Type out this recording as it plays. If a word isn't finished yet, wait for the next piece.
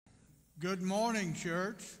Good morning,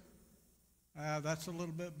 church. That's a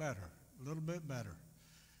little bit better. A little bit better.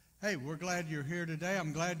 Hey, we're glad you're here today.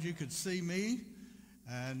 I'm glad you could see me,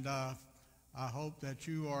 and I hope that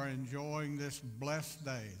you are enjoying this blessed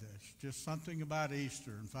day. There's just something about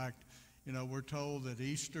Easter. In fact, we're told that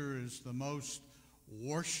Easter is the most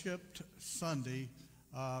worshiped Sunday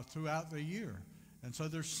throughout the year. And so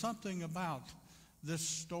there's something about this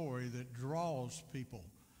story that draws people.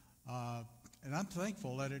 And I'm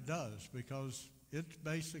thankful that it does, because it's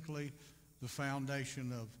basically the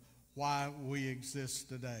foundation of why we exist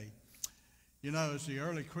today. As the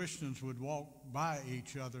early Christians would walk by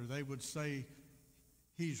each other, they would say,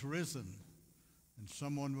 "He's risen." And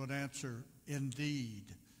someone would answer,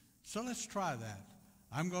 "Indeed." So let's try that.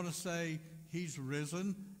 I'm going to say, "He's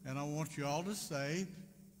risen," and I want you all to say,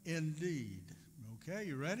 "Indeed." Okay,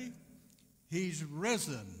 you ready? He's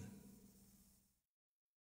risen.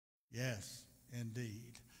 Yes,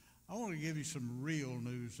 indeed. I want to give you some real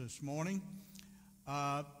news this morning.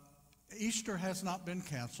 Easter has not been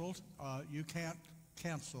canceled. You can't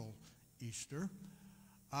cancel Easter.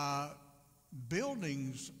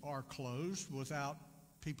 Buildings are closed without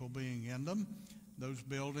people being in them. Those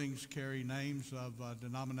buildings carry names of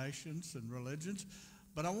denominations and religions.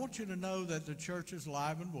 But I want you to know that the church is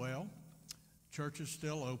alive and well. Church is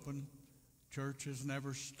still open. Church has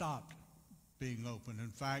never stopped being open.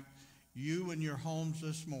 In fact, you in your homes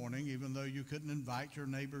this morning, even though you couldn't invite your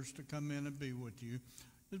neighbors to come in and be with you,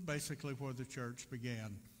 is basically where the church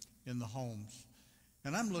began, in the homes.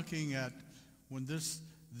 And I'm looking at when this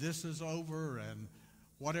is over and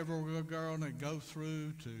whatever we're going to go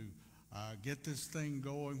through to get this thing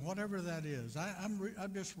going, whatever that is,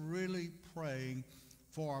 I'm just really praying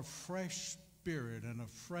for a fresh spirit and a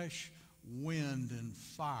fresh wind and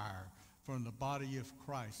fire from the body of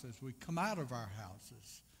Christ as we come out of our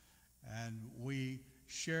houses and we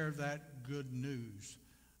share that good news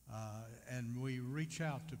and we reach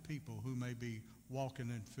out to people who may be walking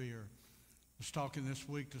in fear. I was talking this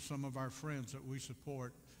week to some of our friends that we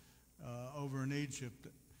support over in Egypt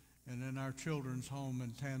and in our children's home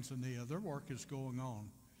in Tanzania. Their work is going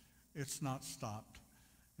on. It's not stopped.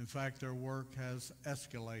 In fact, their work has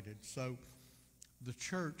escalated. So the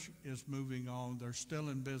church is moving on. They're still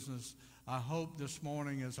in business. I hope this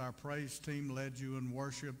morning, as our praise team led you in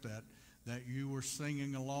worship, that you were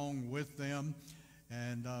singing along with them.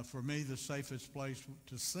 And for me, the safest place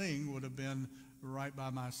to sing would have been right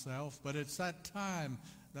by myself. But it's that time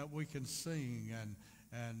that we can sing,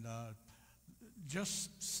 and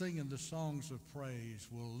just singing the songs of praise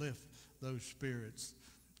will lift those spirits.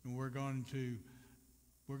 And we're going to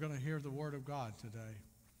hear the Word of God today.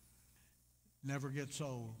 Never gets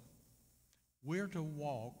old. We're to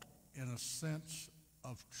walk in a sense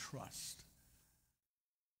of trust.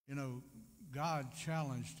 God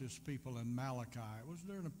challenged his people in Malachi. It was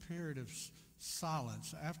during a period of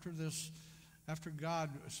silence. After God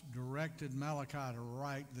directed Malachi to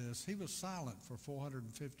write this, he was silent for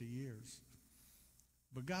 450 years.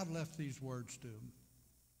 But God left these words to him.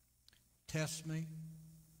 "Test me,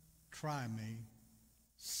 try me,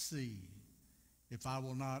 see if I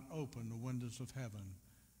will not open the windows of heaven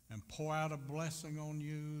and pour out a blessing on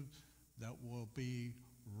you that will be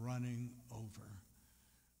running over."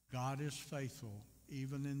 God is faithful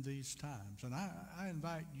even in these times. And I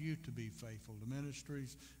invite you to be faithful. The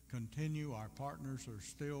ministries continue. Our partners are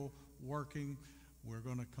still working. We're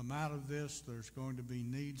going to come out of this. There's going to be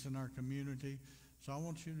needs in our community. So I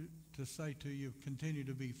want you to say to you, continue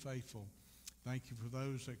to be faithful. Thank you for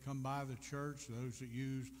those that come by the church, those that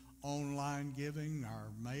use online giving,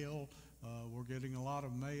 our mail. We're getting a lot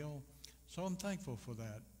of mail. So I'm thankful for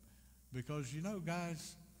that. Because,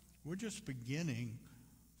 guys, we're just beginning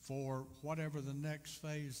for whatever the next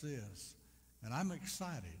phase is. And I'm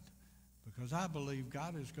excited because I believe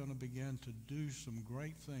God is going to begin to do some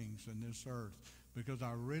great things in this earth, because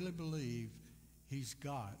I really believe he's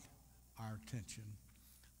got our attention.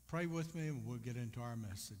 Pray with me and we'll get into our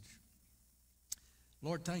message.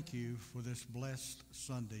 Lord, thank you for this blessed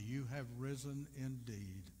Sunday. You have risen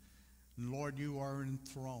indeed. And Lord, you are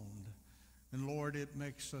enthroned. And Lord, it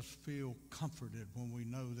makes us feel comforted when we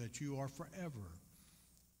know that you are forever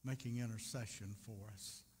making intercession for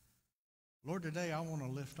us. Lord, today I want to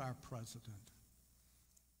lift our president.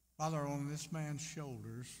 Father, on this man's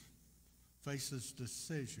shoulders faces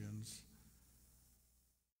decisions,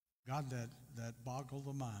 God, that boggle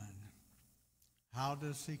the mind. How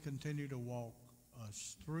does he continue to walk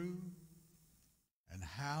us through? And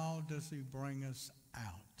how does he bring us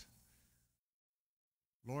out?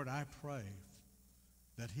 Lord, I pray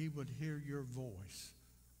that he would hear your voice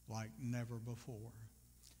like never before.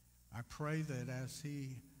 I pray that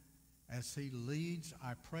as he leads,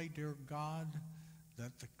 I pray, dear God,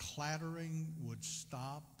 that the clattering would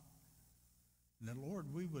stop, and that,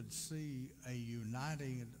 Lord, we would see a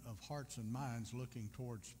uniting of hearts and minds looking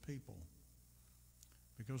towards people.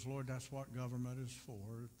 Because, Lord, that's what government is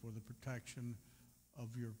for the protection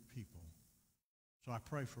of your people. So I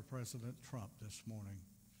pray for President Trump this morning.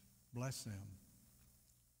 Bless him.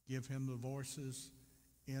 Give him the voices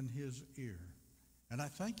in his ear. And I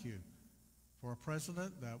thank you for a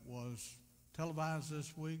president that was televised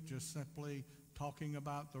this week just simply talking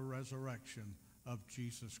about the resurrection of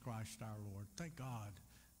Jesus Christ our Lord. Thank God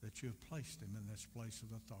that you have placed him in this place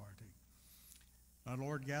of authority. Now,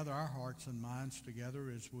 Lord, gather our hearts and minds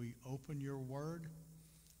together as we open your word.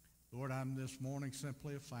 Lord, I'm this morning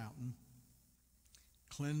simply a fountain.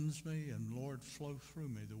 Cleanse me, and Lord, flow through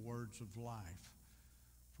me the words of life.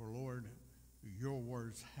 For, Lord, your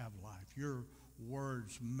words have life. Your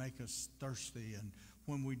words make us thirsty, and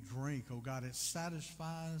when we drink, oh God, it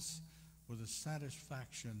satisfies with a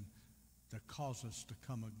satisfaction that causes us to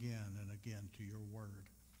come again and again to your word.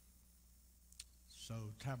 So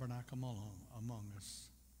tabernacle among us.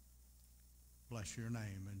 Bless your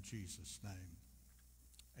name in Jesus' name.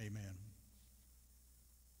 Amen.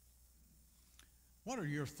 What are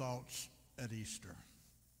your thoughts at Easter?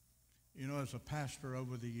 You know, as a pastor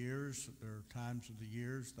over the years, there are times of the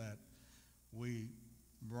years that we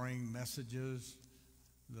bring messages.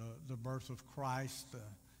 The birth of Christ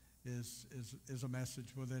is a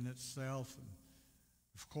message within itself. And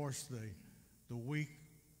of course, the week,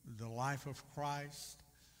 the life of Christ,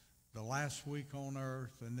 the last week on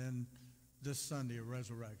earth, and then this Sunday, a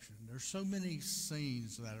resurrection. There's so many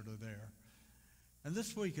scenes that are there. And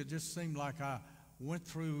this week, it just seemed like I went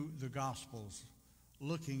through the Gospels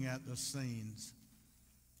looking at the scenes.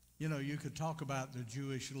 You know, you could talk about the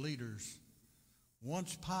Jewish leaders.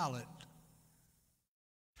 Once Pilate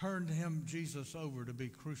turned Jesus over to be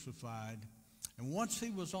crucified, and once he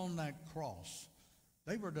was on that cross,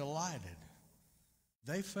 they were delighted.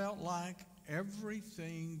 They felt like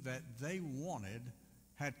everything that they wanted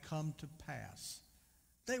had come to pass.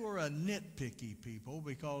 They were a nitpicky people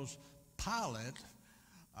because Pilate,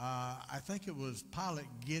 I think it was Pilate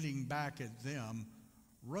getting back at them,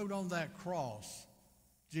 wrote on that cross,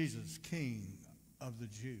 Jesus, King of the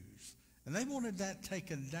Jews. And they wanted that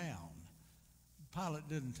taken down. Pilate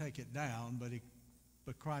didn't take it down,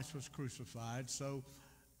 but Christ was crucified. So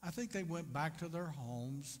I think they went back to their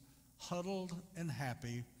homes, huddled and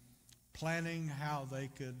happy, planning how they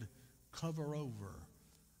could cover over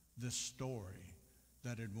this story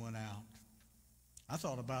that had went out. I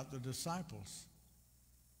thought about the disciples.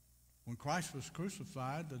 When Christ was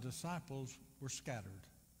crucified, the disciples were scattered.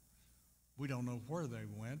 We don't know where they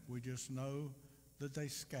went. We just know that they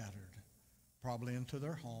scattered, probably into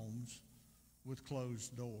their homes with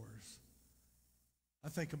closed doors. I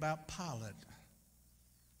think about Pilate.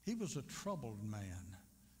 He was a troubled man.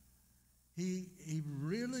 He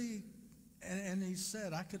really, and he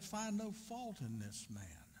said, I could find no fault in this man.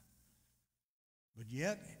 But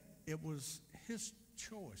yet, it was his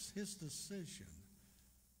choice, his decision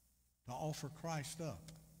to offer Christ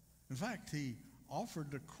up. In fact, he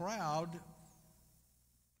offered the crowd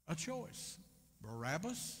a choice,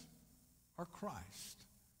 Barabbas or Christ.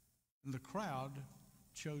 And the crowd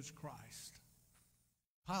chose Christ.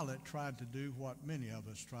 Pilate tried to do what many of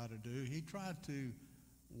us try to do. He tried to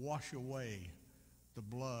wash away the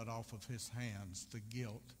blood off of his hands, the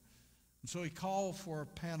guilt. And so he called for a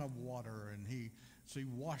pan of water, and he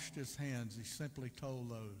washed his hands. He simply told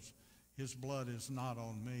those, his blood is not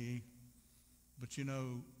on me, but you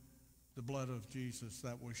know, the blood of Jesus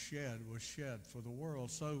that was shed for the world.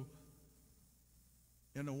 So,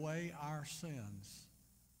 in a way, our sins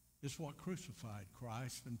is what crucified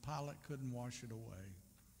Christ, and Pilate couldn't wash it away.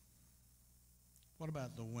 What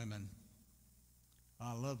about the women?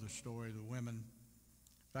 I love the story of the women.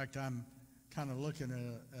 In fact, I'm kind of looking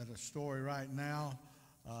at a story right now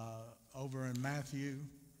over in Matthew.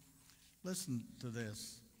 Listen to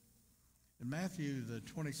this. In Matthew, the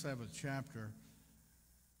 27th chapter,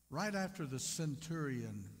 right after the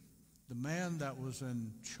centurion, the man that was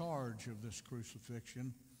in charge of this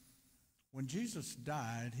crucifixion, when Jesus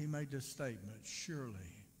died, he made this statement,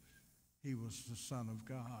 surely he was the Son of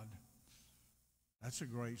God. That's a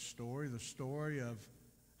great story, the story of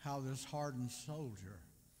how this hardened soldier,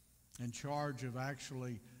 in charge of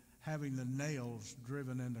actually having the nails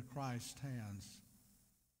driven into Christ's hands,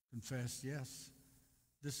 confessed, yes,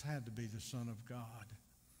 this had to be the Son of God.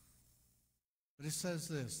 But it says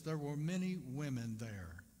this, there were many women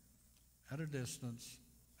there at a distance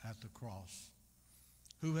at the cross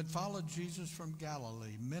who had followed Jesus from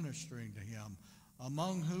Galilee, ministering to him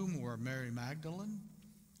among whom were Mary Magdalene,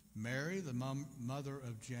 Mary, the mother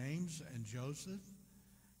of James and Joseph,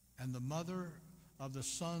 and the mother of the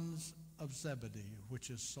sons of Zebedee, which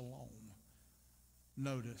is Salome.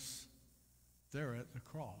 Notice, they're at the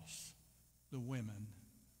cross, the women,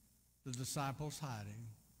 the disciples hiding,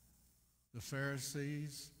 the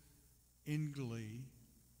Pharisees in glee,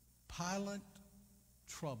 Pilate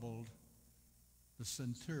troubled, the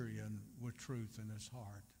centurion with truth in his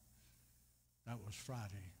heart. That was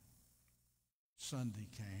Friday. Sunday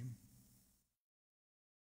came.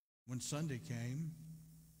 When Sunday came,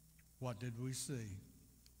 what did we see?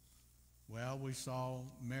 Well, we saw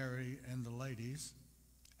Mary and the ladies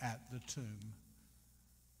at the tomb.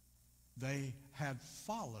 They had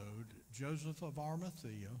followed Joseph of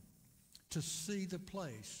Arimathea to see the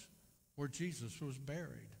place where Jesus was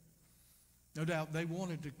buried. No doubt they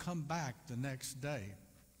wanted to come back the next day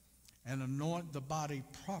and anoint the body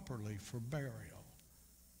properly for burial.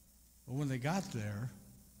 But when they got there,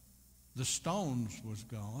 the stones was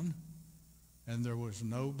gone, and there was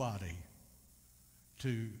no body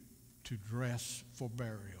to dress for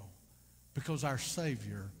burial, because our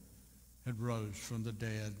Savior had rose from the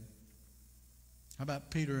dead. How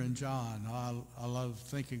about Peter and John? I love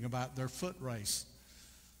thinking about their foot race.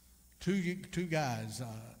 Two guys.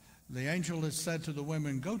 The angel had said to the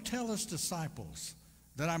women, "Go tell his disciples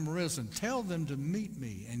that I'm risen. Tell them to meet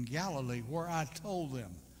me in Galilee, where I told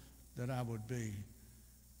them that I would be."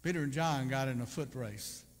 Peter and John got in a foot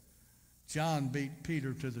race. John beat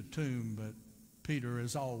Peter to the tomb, but Peter,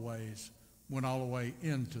 as always, went all the way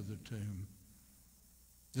into the tomb.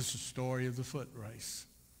 This is the story of the foot race.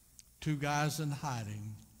 Two guys in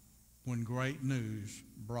hiding when great news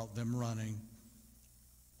brought them running.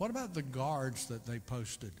 What about the guards that they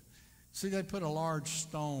posted? See, they put a large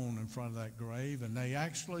stone in front of that grave, and they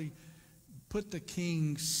actually put the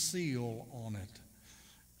king's seal on it,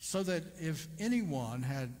 so that if anyone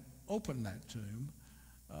had opened that tomb,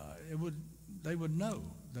 they would know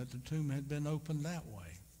that the tomb had been opened that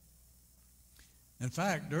way. In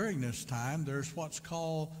fact, during this time, there's what's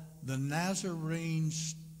called the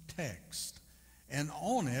Nazarene's text. And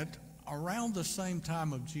on it, around the same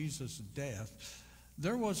time of Jesus' death,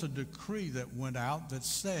 there was a decree that went out that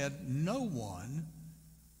said no one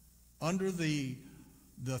under the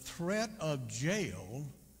threat of jail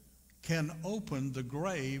can open the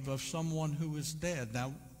grave of someone who is dead.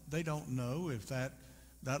 Now, they don't know if that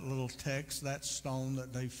little text, that stone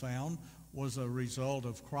that they found, was a result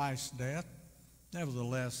of Christ's death.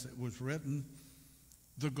 Nevertheless, it was written.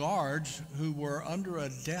 The guards who were under a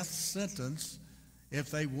death sentence, if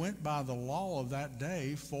they went by the law of that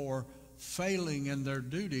day for failing in their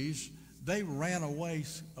duties, they ran away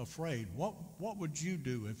afraid. What would you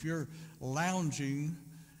do if you're lounging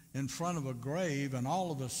in front of a grave and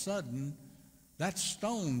all of a sudden that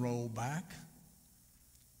stone rolled back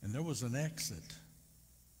and there was an exit?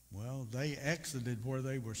 Well, they exited where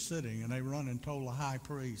they were sitting, and they run and told the high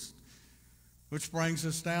priest. Which brings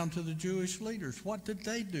us down to the Jewish leaders. What did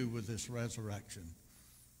they do with this resurrection?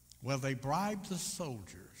 Well, they bribed the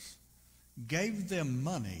soldiers, gave them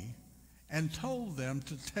money, and told them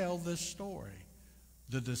to tell this story.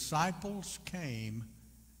 The disciples came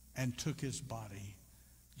and took his body.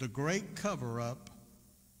 The great cover-up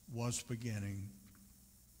was beginning.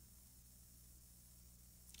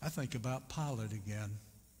 I think about Pilate again.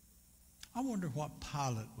 I wonder what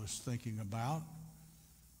Pilate was thinking about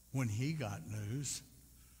when he got news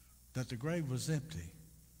that the grave was empty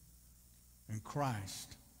and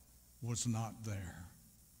Christ was not there.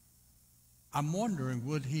 I'm wondering,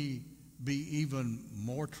 would he be even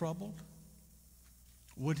more troubled?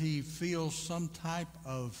 Would he feel some type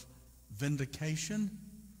of vindication?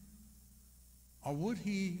 Or would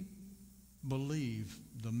he believe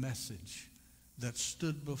the message that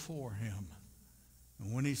stood before him?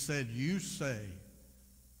 And when he said, "You say,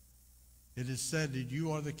 it is said that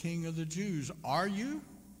you are the King of the Jews. Are you?"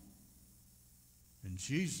 And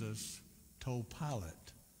Jesus told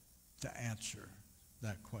Pilate to answer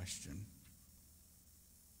that question.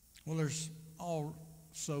 Well, there's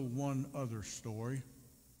also one other story,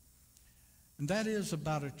 and that is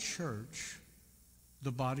about a church,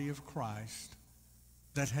 the body of Christ,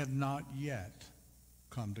 that had not yet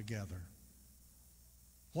come together.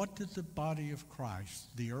 What did the body of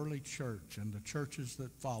Christ, the early church and the churches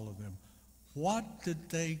that followed them, what did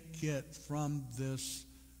they get from this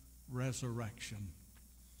resurrection?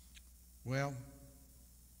 Well,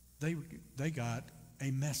 they got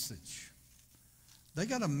a message. They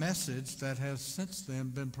got a message that has since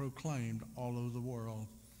then been proclaimed all over the world.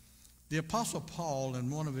 The Apostle Paul, in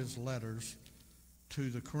one of his letters to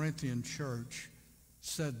the Corinthian church,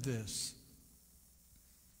 said this: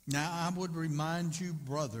 Now, I would remind you,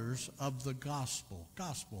 brothers, of the gospel.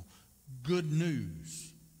 Gospel, good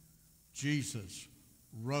news. Jesus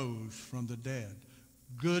rose from the dead.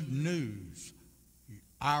 Good news.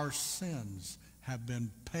 Our sins have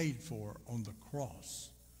been paid for on the cross.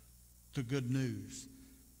 The good news.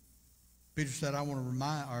 Paul said, I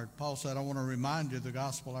want to remind you of the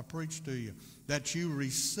gospel I preached to you, that you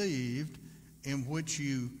received, in which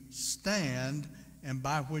you stand, and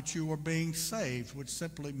by which you are being saved, which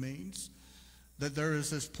simply means that there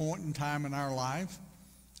is this point in time in our life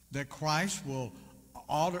that Christ will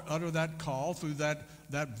utter that call through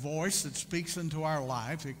that voice that speaks into our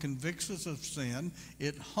life. It convicts us of sin.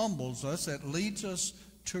 It humbles us. It leads us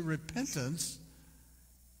to repentance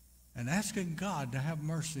and asking God to have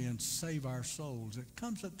mercy and save our souls. It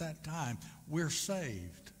comes at that time. We're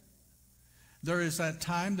saved. There is that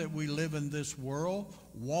time that we live in this world,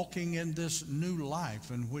 walking in this new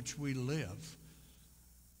life in which we live.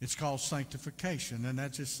 It's called sanctification, and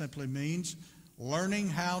that just simply means learning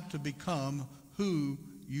how to become who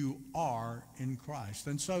you are in Christ.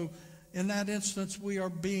 And so, in that instance, we are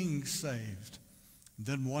being saved.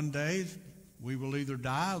 Then one day, we will either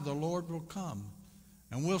die or the Lord will come,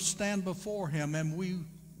 and we'll stand before him, and we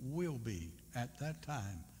will be, at that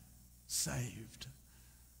time, saved.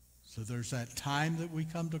 So there's that time that we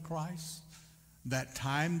come to Christ, that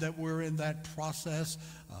time that we're in that process,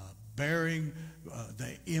 bearing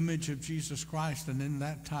the image of Jesus Christ, and in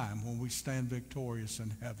that time when we stand victorious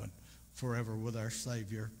in heaven forever with our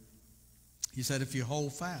Savior. He said, if you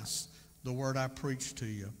hold fast the word I preached to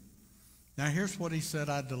you. Now here's what he said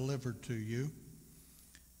I delivered to you,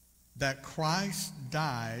 that Christ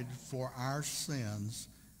died for our sins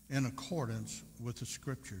in accordance with the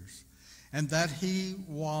Scriptures, and that he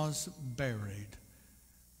was buried.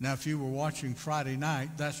 Now, if you were watching Friday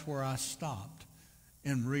night, that's where I stopped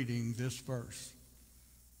in reading this verse.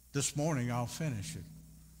 This morning, I'll finish it.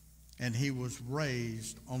 And he was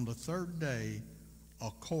raised on the third day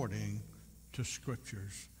according to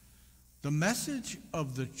Scriptures. The message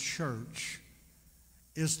of the church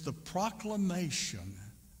is the proclamation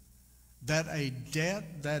that a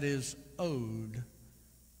debt that is owed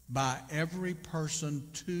by every person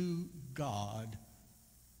to God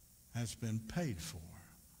has been paid for.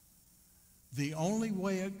 The only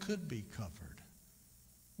way it could be covered.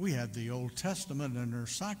 We had the Old Testament and their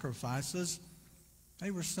sacrifices.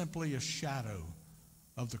 They were simply a shadow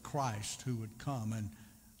of the Christ who would come. And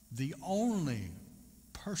the only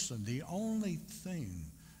person, the only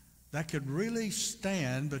thing that could really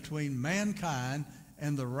stand between mankind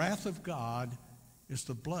and the wrath of God is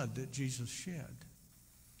the blood that Jesus shed.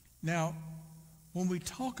 Now, when we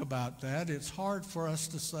talk about that, it's hard for us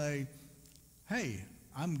to say, hey,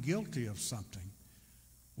 I'm guilty of something.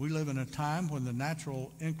 We live in a time when the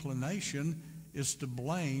natural inclination is to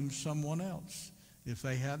blame someone else. If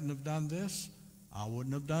they hadn't have done this, I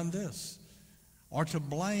wouldn't have done this. Or to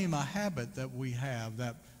blame a habit that we have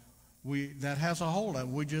that has a hold of it.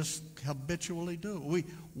 We just habitually do it.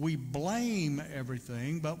 We blame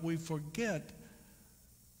everything, but we forget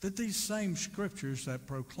that these same Scriptures that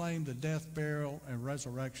proclaim the death, burial, and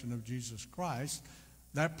resurrection of Jesus Christ,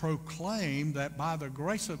 that proclaim that by the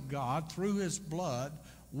grace of God, through his blood,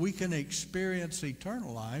 we can experience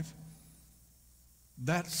eternal life,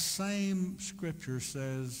 that same Scripture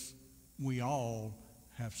says we all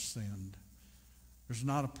have sinned. There's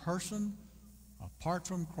not a person apart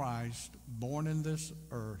from Christ born in this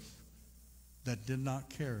earth that did not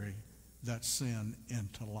carry that sin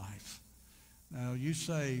into life. Now you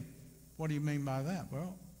say, what do you mean by that?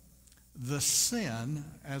 Well, the sin,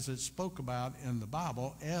 as it's spoke about in the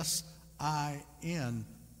Bible, S-I-N,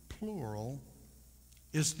 plural,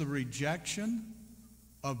 is the rejection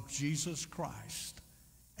of Jesus Christ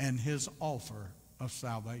and his offer of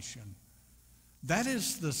salvation. That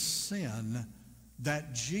is the sin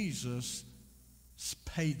that Jesus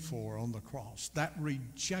paid for on the cross, that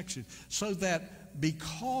rejection. So that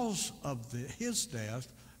because of his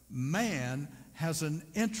death, man has an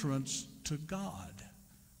entrance to God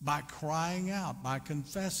by crying out, by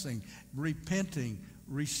confessing, repenting,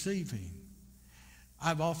 receiving.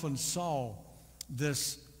 I've often saw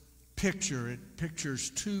this picture. It pictures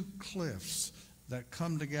two cliffs that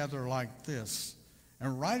come together like this.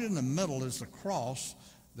 And right in the middle is the cross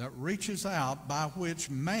that reaches out, by which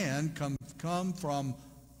man can come from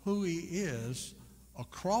who he is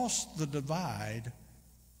across the divide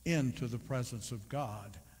into the presence of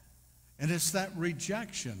God. And it's that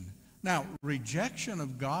rejection. Now, rejection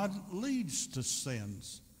of God leads to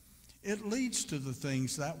sins. It leads to the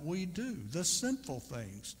things that we do, the sinful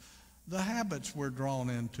things, the habits we're drawn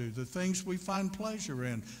into, the things we find pleasure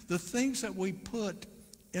in, the things that we put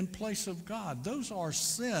in place of God. Those are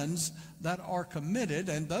sins that are committed,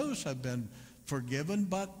 and those have been forgiven,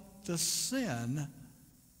 but the sin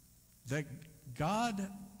that God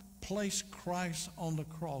placed Christ on the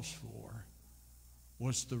cross for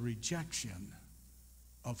was the rejection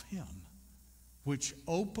of him, which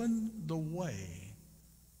opened the way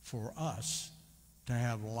for us to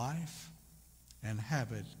have life and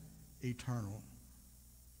have it eternal.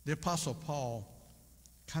 The Apostle Paul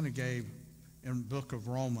kind of gave in the book of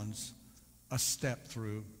Romans a step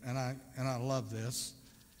through, and I love this.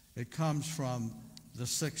 It comes from the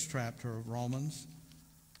 6th chapter of Romans.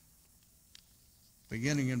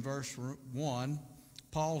 Beginning in verse 1,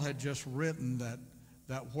 Paul had just written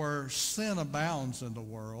that where sin abounds in the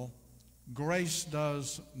world, grace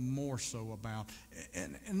does more so abound.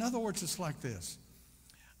 In other words, it's like this.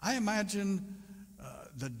 I imagine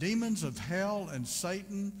the demons of hell and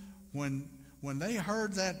Satan, when they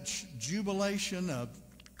heard that jubilation of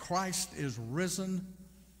Christ is risen,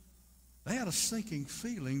 they had a sinking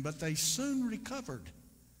feeling, but they soon recovered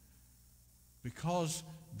because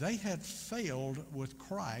they had failed with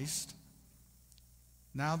Christ.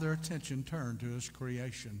 Now their attention turned to his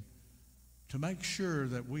creation to make sure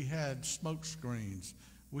that we had smoke screens,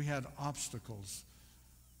 we had obstacles,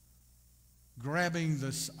 grabbing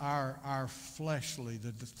our fleshly,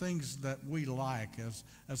 the things that we like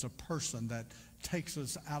as a person that takes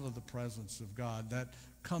us out of the presence of God, that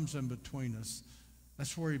comes in between us.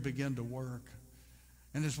 That's where he began to work.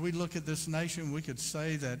 And as we look at this nation, we could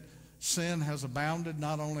say that sin has abounded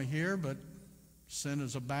not only here, but sin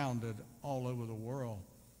has abounded all over the world.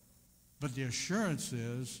 But the assurance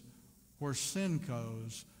is, where sin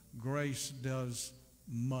goes, grace does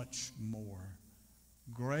much more.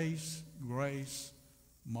 Grace, grace,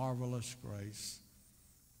 marvelous grace.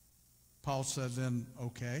 Paul said then,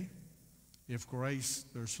 okay, if grace,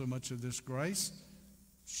 there's so much of this grace,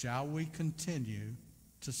 shall we continue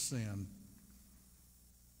to sin?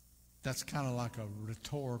 That's kind of like a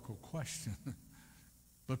rhetorical question.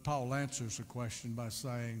 But Paul answers the question by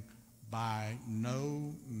saying, by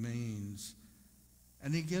no means.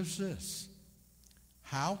 And he gives this.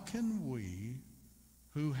 How can we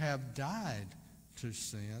who have died to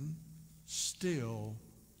sin still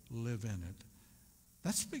live in it?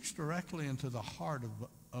 That speaks directly into the heart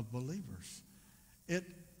of believers. It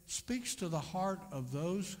speaks to the heart of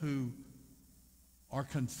those who are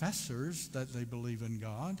confessors that they believe in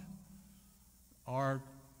God, are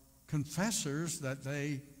confessors that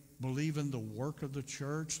they believe in the work of the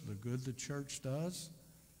church, the good the church does,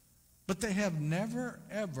 but they have never,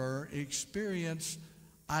 ever experienced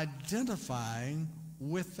identifying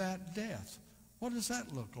with that death. What does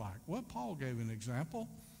that look like? Well, Paul gave an example.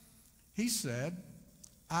 He said,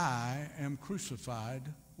 I am crucified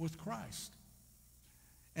with Christ.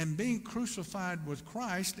 And being crucified with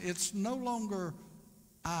Christ, it's no longer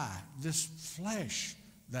I, this flesh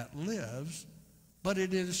that lives, but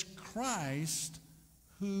it is Christ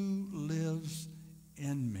who lives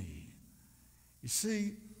in me. You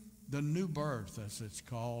see, the new birth, as it's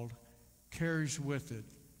called, carries with it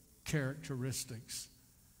characteristics.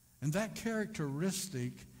 And that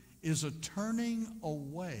characteristic is a turning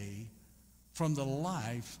away from the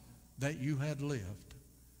life that you had lived.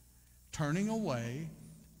 Turning away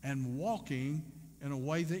and walking in a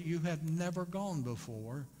way that you have never gone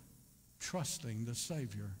before, trusting the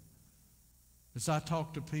Savior. As I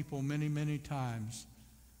talk to people many, many times,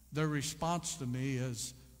 their response to me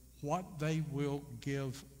is what they will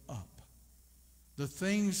give up. The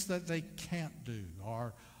things that they can't do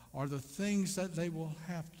are the things that they will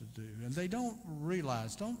have to do. And they don't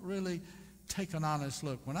realize, don't really take an honest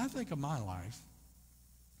look. When I think of my life,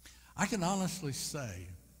 I can honestly say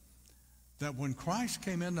that when Christ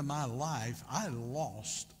came into my life, I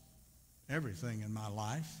lost everything in my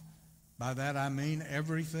life. By that I mean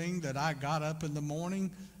everything that I got up in the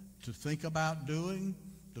morning to think about doing,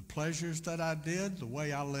 the pleasures that I did, the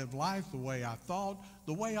way I lived life, the way I thought,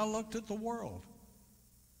 the way I looked at the world.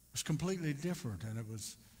 It was completely different, and it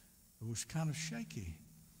was kind of shaky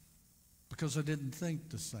because I didn't think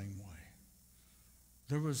the same way.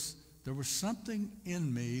 There was something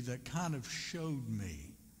in me that kind of showed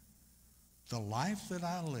me the life that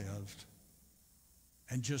I lived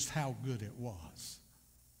and just how good it was,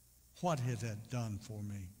 what it had done for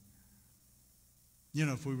me. You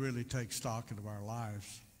know, if we really take stock of our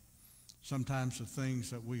lives, sometimes the things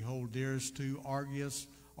that we hold dearest to,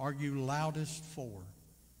 argue loudest for,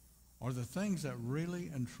 are the things that really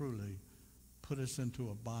and truly put us into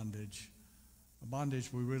a bondage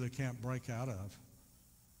we really can't break out of.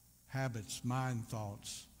 Habits, mind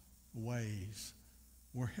thoughts, ways,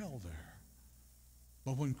 we're held there.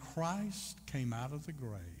 But when Christ came out of the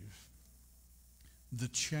grave, the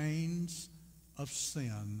chains of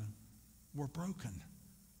sin were broken.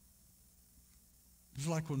 It was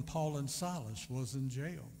like when Paul and Silas was in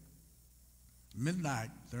jail. Midnight,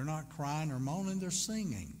 they're not crying or moaning, they're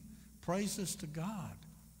singing praises to God.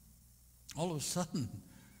 All of a sudden,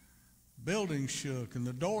 buildings shook and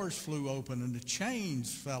the doors flew open and the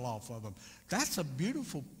chains fell off of them. That's a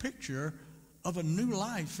beautiful picture of a new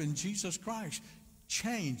life in Jesus Christ.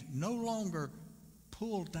 Chains no longer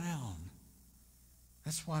pulled down.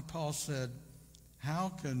 That's why Paul said,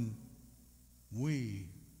 how can we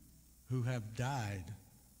who have died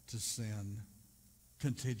to sin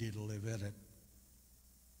continue to live in it?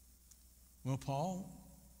 Well, Paul,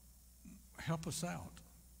 help us out.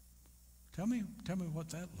 Tell me what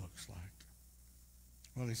that looks like.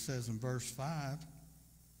 Well, he says in verse 5,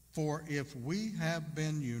 for if we have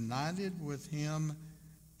been united with him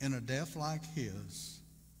in a death like his,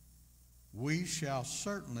 we shall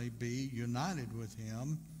certainly be united with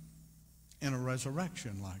him in a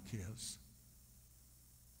resurrection like his.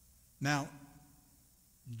 Now,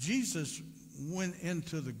 Jesus went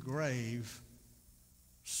into the grave,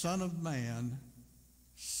 Son of Man,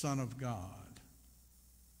 Son of God.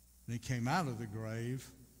 And he came out of the grave,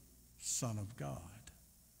 Son of God.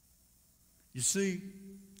 You see,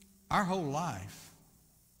 our whole life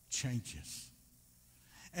changes.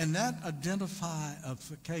 And that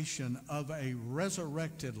identification of a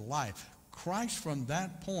resurrected life, Christ from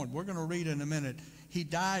that point, we're going to read in a minute, he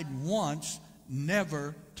died once,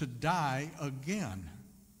 never to die again.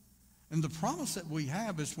 And the promise that we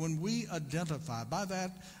have is when we identify, by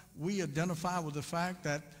that we identify with the fact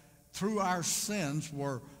that through our sins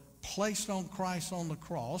were placed on Christ on the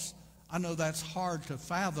cross. I know that's hard to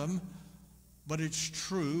fathom, but it's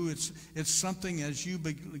true. It's something as you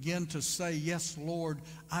begin to say, yes, Lord,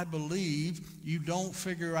 I believe, you don't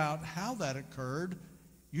figure out how that occurred.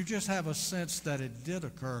 You just have a sense that it did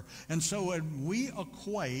occur. And so when we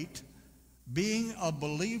equate being a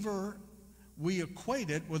believer, we equate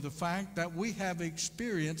it with the fact that we have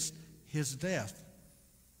experienced his death.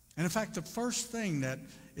 And in fact, the first thing that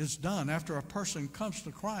is done after a person comes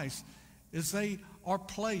to Christ is they are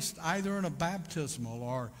placed either in a baptismal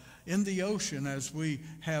or in the ocean, as we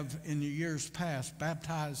have in the years past,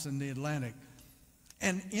 baptized in the Atlantic.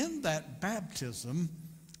 And in that baptism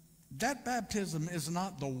is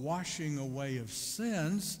not the washing away of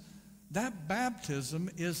sins. That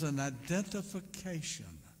baptism is an identification.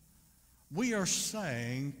 We are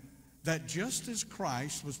saying that just as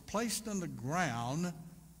Christ was placed in the ground,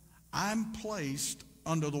 I'm placed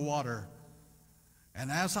under the water.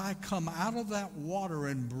 And as I come out of that water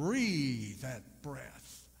and breathe that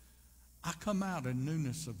breath, I come out in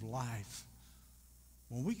newness of life.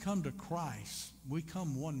 When we come to Christ, we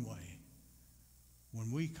come one way.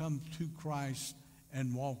 When we come to Christ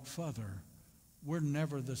and walk further, we're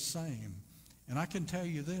never the same. And I can tell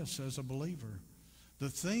you this as a believer, the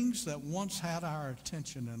things that once had our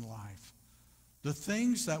attention in life, the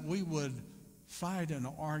things that we would fight and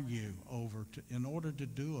argue over in order to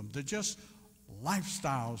do them, the just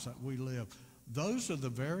lifestyles that we live, those are the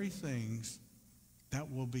very things that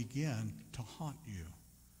will begin to haunt you.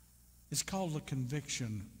 It's called the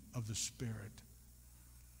conviction of the Spirit.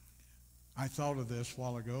 I thought of this a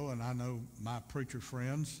while ago, and I know my preacher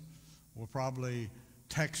friends will probably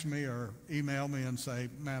text me or email me and say,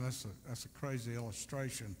 man, that's a crazy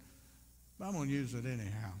illustration. But I'm going to use it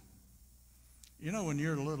anyhow. You know, when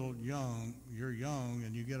you're young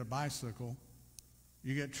and you get a bicycle,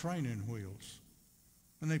 you get training wheels.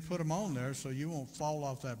 And they put them on there so you won't fall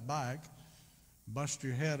off that bike, bust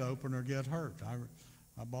your head open, or get hurt.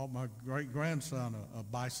 I bought my great-grandson a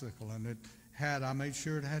bicycle, and I made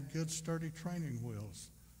sure it had good, sturdy training wheels.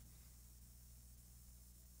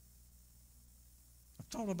 I've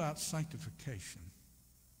thought about sanctification,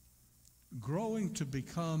 growing to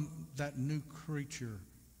become that new creature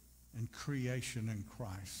and creation in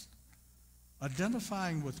Christ,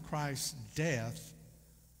 identifying with Christ's death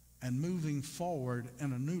and moving forward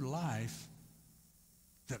in a new life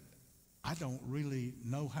that I don't really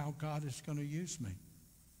know how God is going to use me.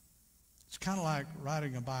 It's kind of like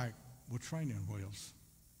riding a bike with training wheels.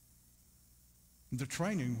 The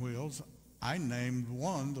training wheels, I named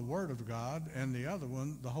one the Word of God and the other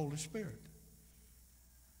one the Holy Spirit.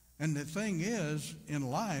 And the thing is, in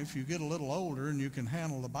life, you get a little older and you can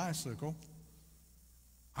handle the bicycle.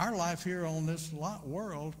 Our life here on this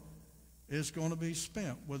world is going to be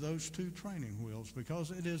spent with those two training wheels,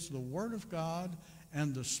 because it is the Word of God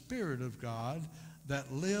and the Spirit of God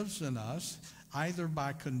that lives in us, either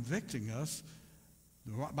by convicting us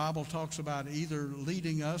The Bible talks about either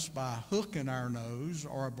leading us by a hook in our nose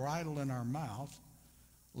or a bridle in our mouth,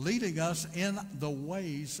 leading us in the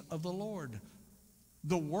ways of the Lord.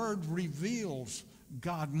 The Word reveals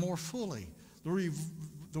God more fully.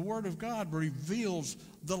 The Word of God reveals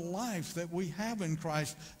the life that we have in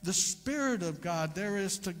Christ. The Spirit of God there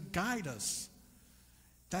is to guide us.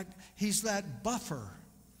 That He's that buffer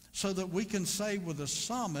so that we can say with the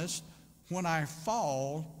psalmist, when I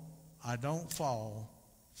fall, I don't fall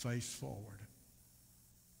face forward.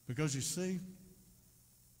 Because you see,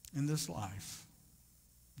 in this life,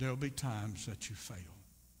 there'll be times that you fail.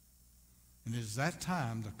 And it is that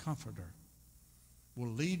time the Comforter will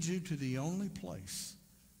lead you to the only place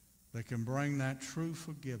that can bring that true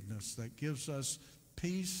forgiveness that gives us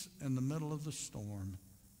peace in the middle of the storm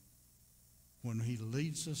when He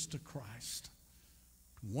leads us to Christ.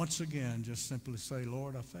 Once again, just simply say,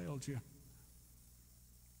 Lord, I failed you.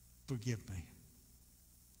 Forgive me.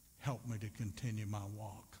 Help me to continue my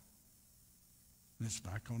walk. And it's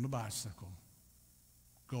back on the bicycle,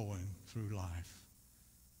 going through life.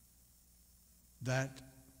 That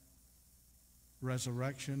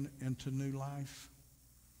resurrection into new life,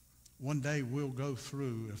 one day we'll go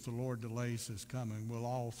through, if the Lord delays His coming, we'll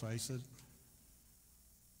all face it.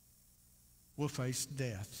 We'll face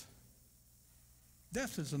death.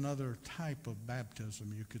 Death is another type of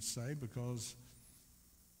baptism, you could say, because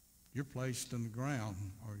you're placed in the ground,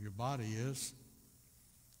 or your body is.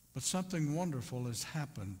 But something wonderful has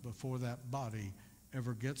happened before that body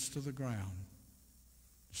ever gets to the ground.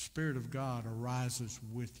 The Spirit of God arises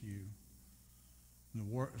with you. And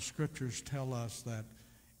the Scriptures tell us that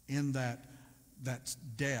in that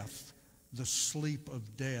death, the sleep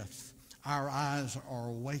of death, our eyes are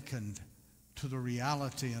awakened to the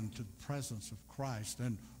reality and to the presence of Christ.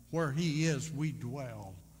 And where He is, we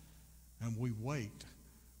dwell, and we wait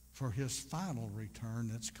for His final return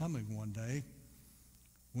that's coming one day,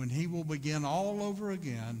 when He will begin all over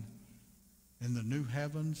again in the new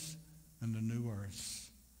heavens and the new earths.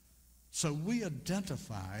 So we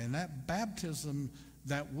identify, and that baptism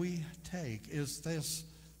that we take is this,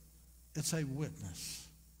 it's a witness.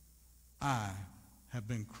 I have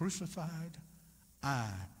been crucified. I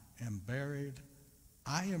am buried.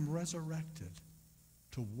 I am resurrected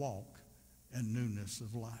to walk in newness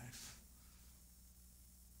of life.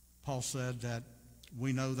 Paul said that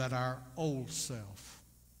we know that our old self,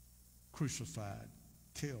 crucified,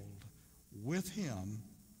 killed with Him,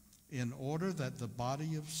 in order that the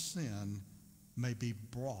body of sin may be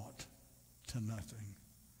brought to nothing,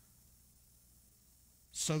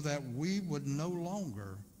 so that we would no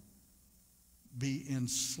longer be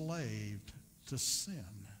enslaved to sin.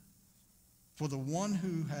 For the one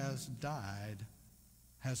who has died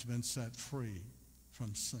has been set free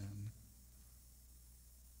from sin.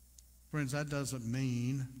 Friends, that doesn't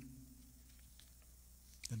mean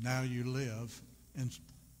that now you live in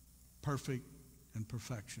perfect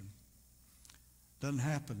imperfection. Doesn't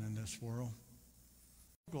happen in this world.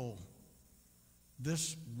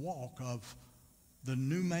 This walk of the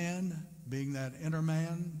new man being that inner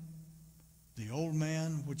man, the old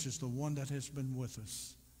man, which is the one that has been with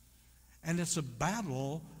us. And it's a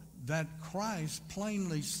battle that Christ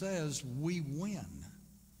plainly says we win,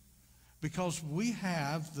 because we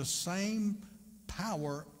have the same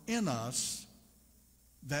power in us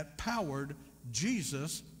that powered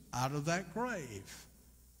Jesus out of that grave.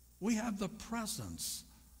 We have the presence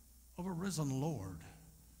of a risen Lord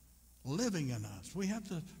living in us. We have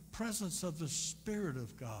the presence of the Spirit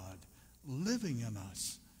of God living in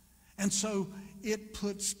us. And so it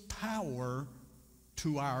puts power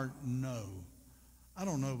to our no. I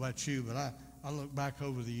don't know about you, but I look back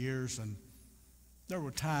over the years, and there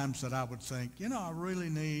were times that I would think, I really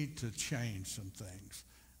need to change some things.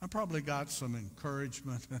 I probably got some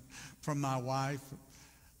encouragement from my wife.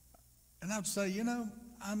 And I'd say,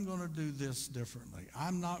 I'm going to do this differently.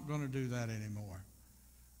 I'm not going to do that anymore.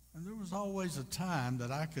 And there was always a time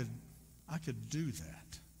that I could do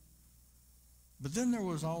that. But then there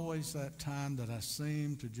was always that time that I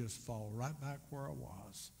seemed to just fall right back where I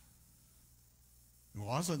was. It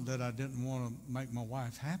wasn't that I didn't want to make my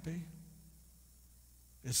wife happy.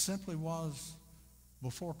 It simply was,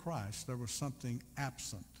 before Christ, there was something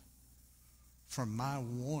absent from my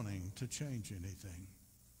wanting to change anything.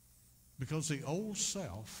 Because the old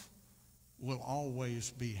self will always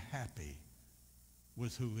be happy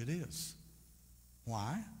with who it is.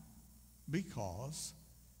 Why? Because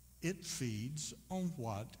it feeds on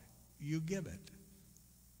what you give it.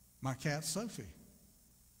 My cat Sophie,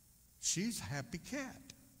 she's a happy cat.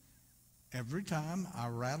 Every time I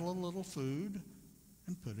rattle a little food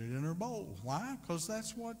and put it in her bowl. Why? Because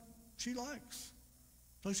that's what she likes.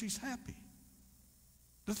 because he's happy.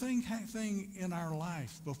 The thing in our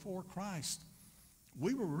life before Christ,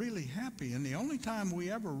 we were really happy. And the only time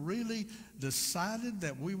we ever really decided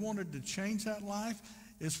that we wanted to change that life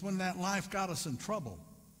is when that life got us in trouble.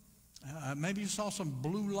 Maybe you saw some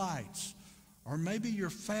blue lights, or maybe your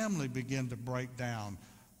family began to break down.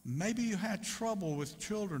 Maybe you had trouble with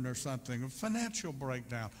children or something, a financial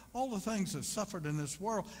breakdown, all the things that suffered in this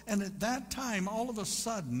world. And at that time, all of a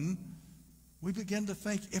sudden, we begin to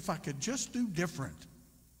think, if I could just do different,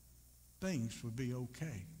 things would be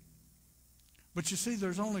okay. But you see,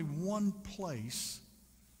 there's only one place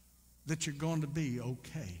that you're going to be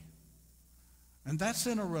okay. And that's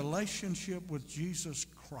in a relationship with Jesus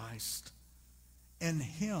Christ and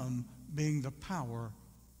him being the power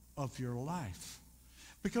of your life.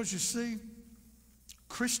 Because you see,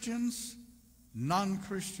 Christians,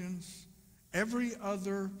 non-Christians, every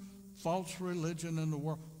other false religion in the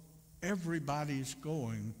world, everybody's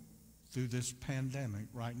going through this pandemic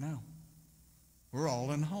right now. We're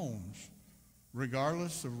all in homes,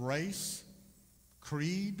 regardless of race,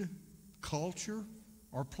 creed, culture,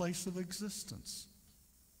 or place of existence.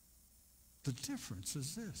 The difference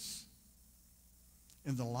is this.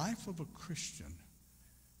 In the life of a Christian,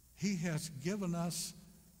 he has given us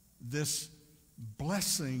this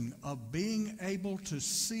blessing of being able to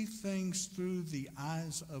see things through the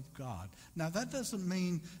eyes of God. Now, that doesn't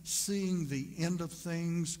mean seeing the end of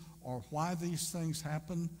things or why these things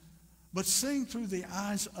happen, but seeing through the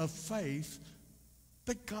eyes of faith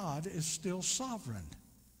that God is still sovereign.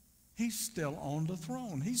 He's still on the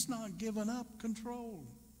throne. He's not given up control.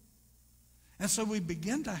 And so we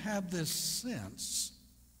begin to have this sense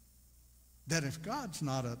that if God's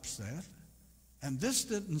not upset, and this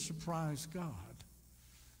didn't surprise God,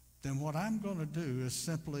 then what I'm going to do is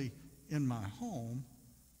simply, in my home,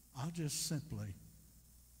 I'll just simply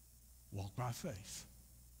walk by faith.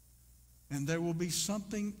 And there will be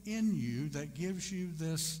something in you that gives you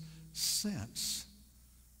this sense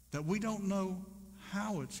that we don't know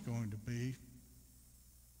how it's going to be,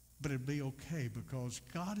 but it'll be okay because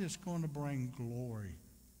God is going to bring glory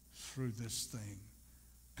through this thing.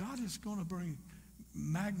 God is going to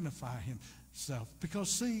magnify himself. Because,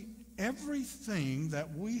 see, everything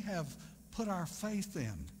that we have put our faith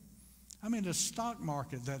in, I mean, the stock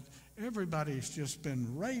market that everybody's just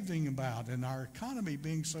been raving about and our economy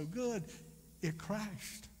being so good, it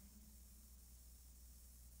crashed.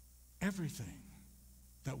 Everything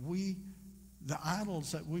that the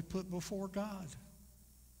idols that we put before God,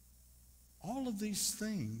 all of these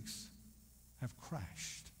things have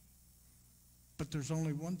crashed. But there's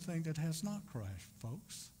only one thing that has not crashed,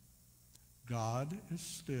 folks. God is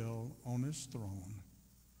still on his throne,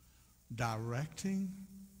 directing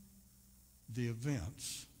the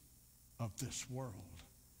events of this world.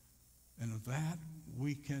 And of that,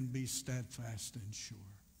 we can be steadfast and sure.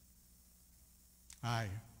 I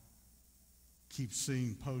keep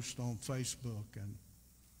seeing posts on Facebook, and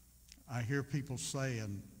I hear people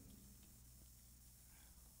saying,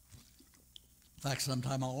 in fact,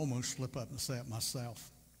 sometimes I almost slip up and say it myself.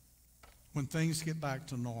 When things get back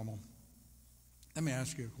to normal, let me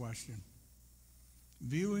ask you a question.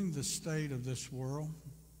 Viewing the state of this world,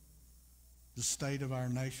 the state of our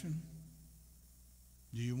nation,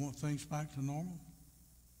 do you want things back to normal?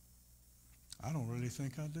 I don't really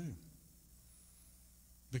think I do.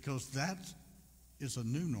 Because that is a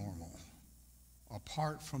new normal,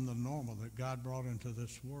 apart from the normal that God brought into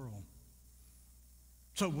this world.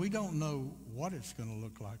 So we don't know what it's going to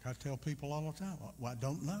look like. I tell people all the time, well, I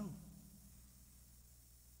don't know.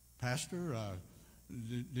 Pastor,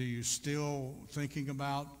 do you still thinking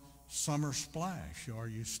about summer splash? Are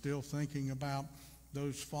you still thinking about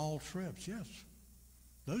those fall trips? Yes.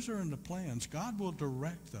 Those are in the plans. God will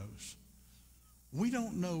direct those. We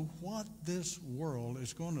don't know what this world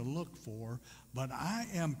is going to look for, but I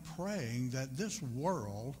am praying that this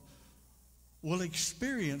world will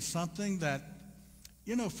experience something that,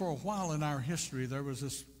 you know, for a while in our history, there was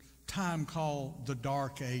this time called the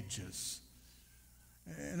Dark Ages.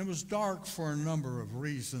 And it was dark for a number of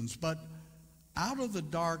reasons, but out of the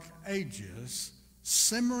Dark Ages,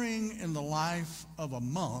 simmering in the life of a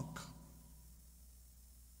monk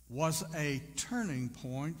was a turning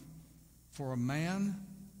point for a man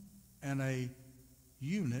and a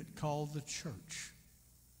unit called the church.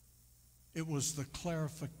 It was the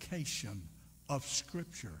clarification of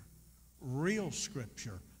Scripture, real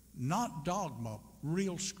Scripture, not dogma,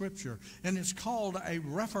 real Scripture. And it's called a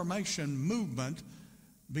Reformation movement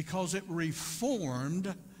because it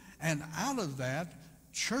reformed, and out of that,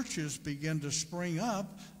 churches began to spring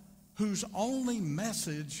up whose only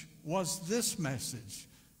message was this message: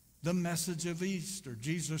 the message of Easter.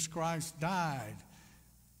 Jesus Christ died.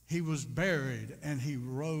 He was buried, and he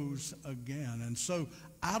rose again. And so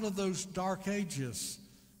out of those dark ages,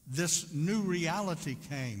 this new reality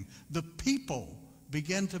came. The people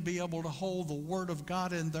began to be able to hold the Word of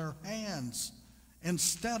God in their hands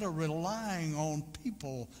instead of relying on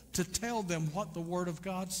people to tell them what the Word of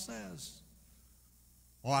God says.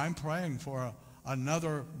 Well, I'm praying for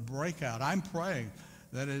another breakout. I'm praying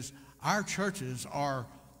that as our churches are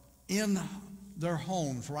in their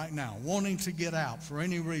homes right now, wanting to get out for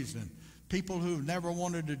any reason, people who've never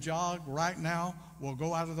wanted to jog right now will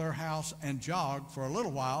go out of their house and jog for a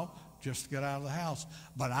little while just to get out of the house.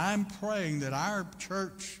 But I'm praying that our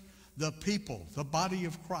church, the people, the body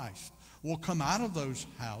of Christ, will come out of those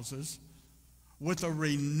houses with a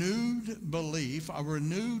renewed belief, a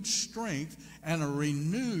renewed strength, and a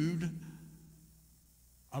renewed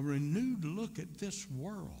look at this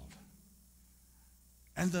world.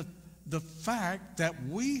 And the fact that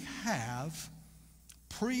we have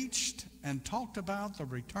preached and talked about the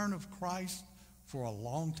return of Christ for a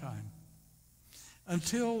long time,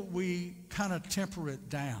 until we kind of temper it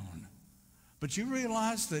down. But you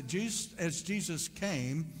realize that as Jesus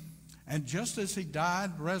came, and just as he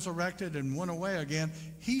died, resurrected, and went away again,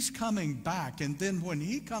 he's coming back. And then when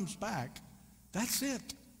he comes back, that's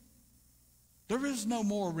it. There is no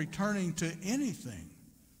more returning to anything.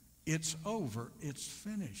 It's over. It's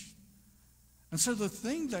finished. And so the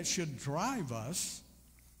thing that should drive us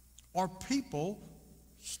are people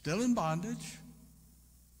still in bondage,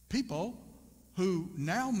 people who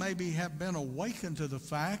now maybe have been awakened to the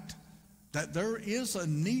fact that there is a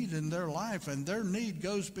need in their life, and their need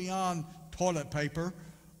goes beyond toilet paper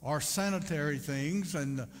or sanitary things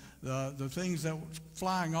and the things that were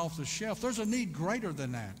flying off the shelf. There's a need greater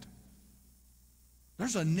than that.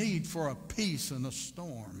 There's a need for a peace in the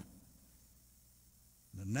storm.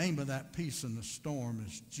 The name of that peace in the storm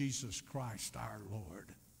is Jesus Christ our Lord.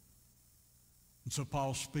 And so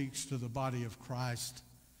Paul speaks to the body of Christ,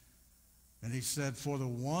 and he said, for the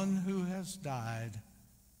one who has died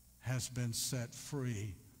has been set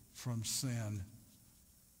free from sin.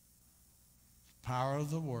 The power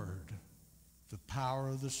of the Word, the power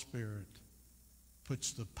of the Spirit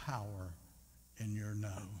puts the power in your no.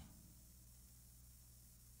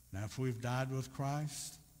 Now, if we've died with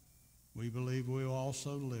Christ, we believe we will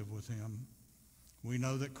also live with him. We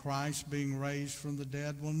know that Christ, being raised from the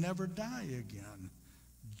dead, will never die again.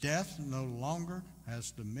 Death no longer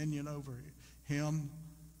has dominion over him.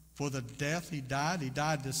 For the death he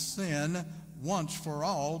died to sin once for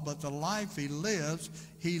all, but the life he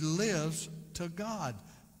lives to God.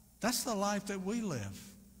 That's the life that we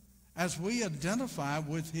live. As we identify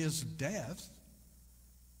with his death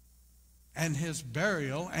and his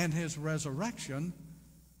burial and his resurrection,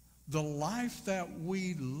 the life that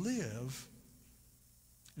we live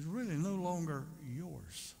is really no longer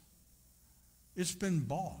yours. It's been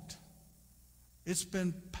bought. It's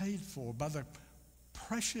been paid for by the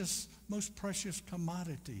most precious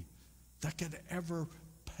commodity that could ever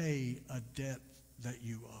pay a debt that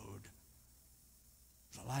you owed.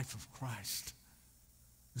 The life of Christ.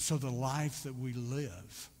 And so the life that we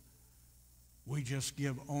live, we just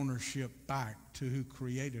give ownership back to who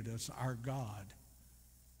created us, our God.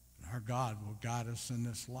 And our God will guide us in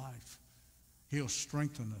this life. He'll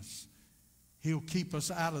strengthen us. He'll keep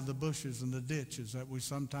us out of the bushes and the ditches that we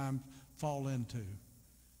sometimes fall into.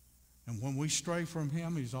 And when we stray from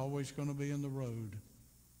him, he's always going to be in the road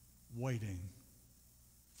waiting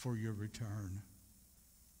for your return.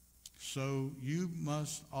 So you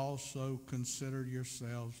must also consider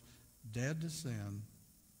yourselves dead to sin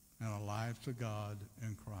and alive to God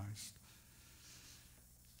in Christ.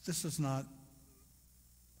 This is not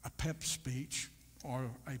a pep speech or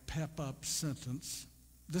a pep-up sentence.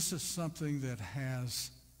 This is something that has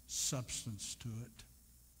substance to it.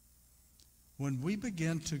 When we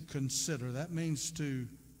begin to consider, that means to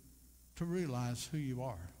realize who you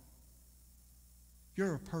are.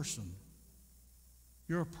 You're a person.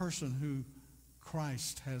 You're a person who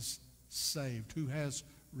Christ has saved, who has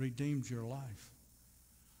redeemed your life.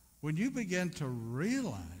 When you begin to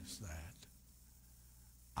realize that,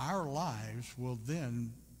 our lives will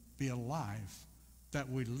then be a life that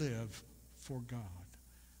we live for God.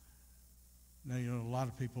 Now, a lot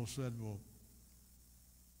of people said, well,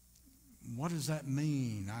 what does that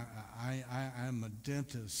mean? I'm a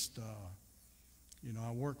dentist.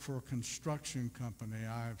 I work for a construction company.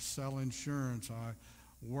 I sell insurance. I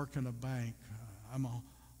work in a bank. I'm a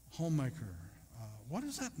homemaker. What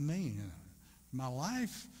does that mean? My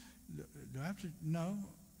life, do I have to? No.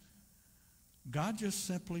 God just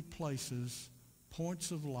simply places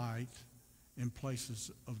points of light in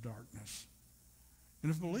places of darkness.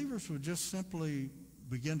 And if believers would just simply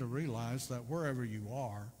begin to realize that wherever you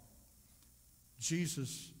are,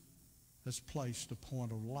 Jesus has placed a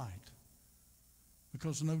point of light.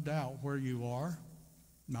 Because no doubt where you are,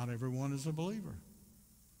 not everyone is a believer.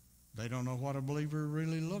 They don't know what a believer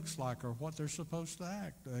really looks like or what they're supposed to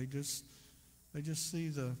act. They just see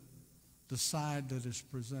the side that is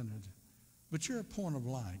presented. But you're a point of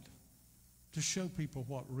light to show people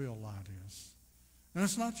what real light is. And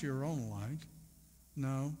it's not your own light.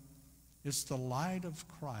 No, it's the light of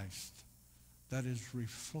Christ that is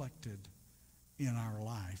reflected in our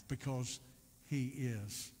life because he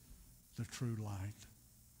is the true light.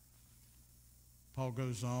 Paul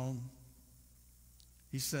goes on.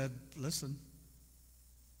 He said, listen,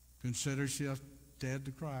 consider yourself dead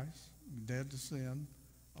to Christ, dead to sin,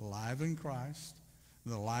 alive in Christ.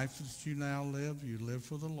 The life that you now live, you live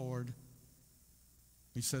for the Lord.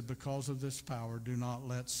 He said, because of this power, do not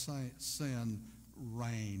let sin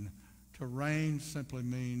reign. To reign simply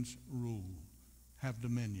means rule, have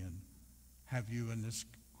dominion, have you in this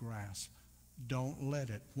grasp. Don't let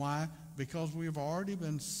it. Why? Because we have already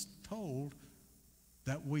been told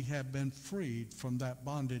that we have been freed from that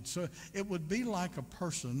bondage. So it would be like a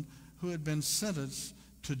person who had been sentenced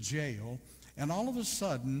to jail, and all of a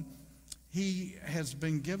sudden he has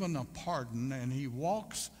been given a pardon, and he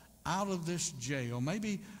walks out of this jail.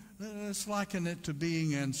 Maybe let's liken it to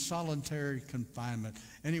being in solitary confinement.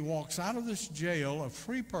 And he walks out of this jail, a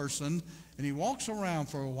free person, and he walks around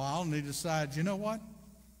for a while, and he decides, you know what?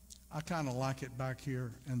 I kind of like it back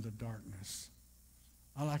here in the darkness.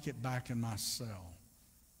 I like it back in my cell.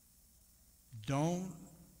 Don't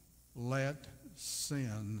let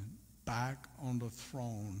sin back on the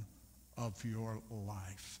throne of your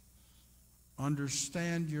life.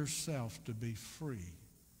 Understand yourself to be free,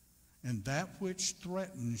 and that which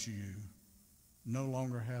threatens you no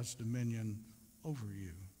longer has dominion over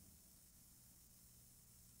you.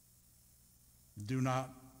 Do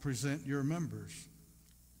not present your members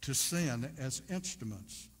to sin as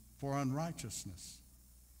instruments for unrighteousness,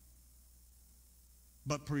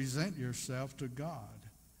 but present yourself to God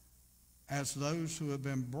as those who have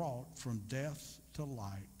been brought from death to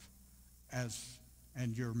life,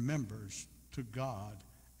 and your members to God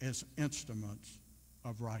as instruments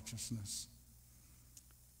of righteousness.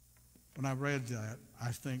 When I read that,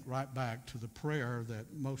 I think right back to the prayer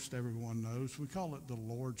that most everyone knows. We call it the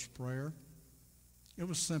Lord's Prayer. It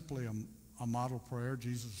was simply a model prayer.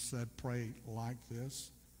 Jesus said, pray like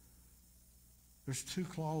this. There's two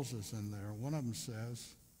clauses in there. One of them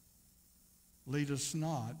says, lead us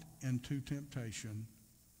not into temptation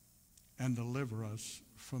and deliver us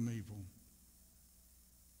from evil.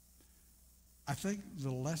 I think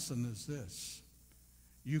the lesson is this.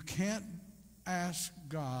 You can't ask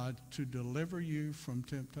God to deliver you from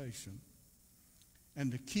temptation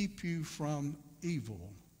and to keep you from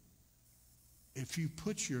evil if you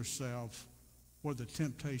put yourself where the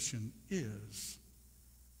temptation is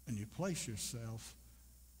and you place yourself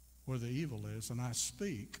where the evil is. And I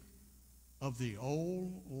speak of the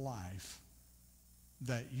old life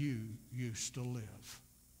that you used to live.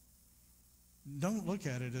 Don't look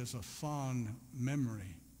at it as a fond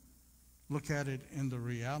memory. Look at it in the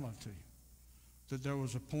reality that there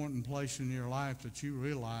was a point and place in your life that you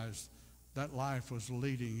realized that life was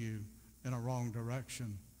leading you in a wrong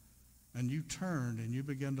direction. And you turned and you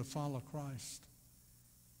began to follow Christ.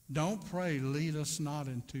 Don't pray, lead us not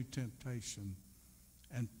into temptation,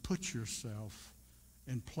 and put yourself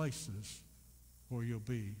in places where you'll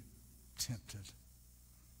be tempted.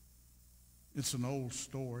 It's an old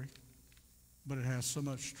story, but it has so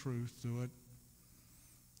much truth to it.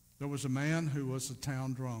 There was a man who was a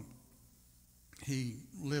town drunk. He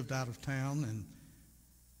lived out of town, and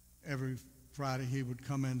every Friday he would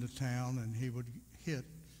come into town and he would hit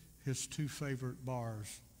his two favorite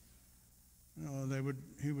bars. You know,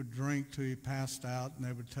 he would drink till he passed out, and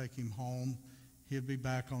they would take him home. He'd be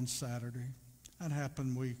back on Saturday. That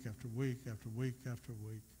happened week after week after week after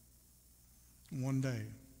week. One day,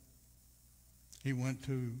 he went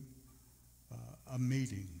to a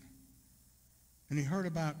meeting, and he heard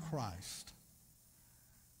about Christ.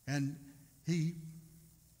 And he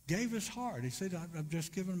gave his heart. He said, I've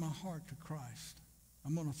just given my heart to Christ.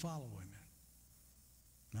 I'm going to follow him.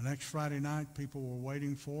 The next Friday night, people were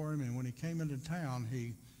waiting for him, and when he came into town,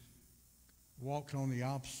 he walked on the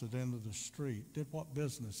opposite end of the street, did what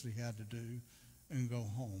business he had to do, and go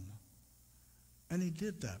home. And he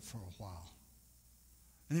did that for a while.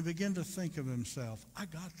 And he began to think of himself, I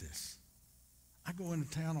got this. I go into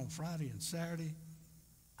town on Friday and Saturday.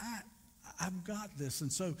 I've got this.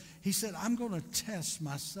 And so he said, I'm going to test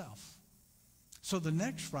myself. So the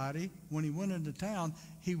next Friday, when he went into town,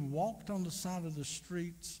 he walked on the side of the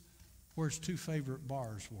streets where his two favorite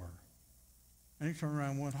bars were. And he turned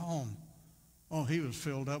around and went home. Oh, he was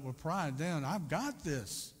filled up with pride then. I've got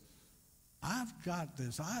this. I've got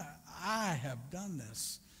this. I have done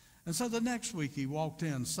this. And so the next week he walked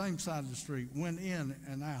in, same side of the street, went in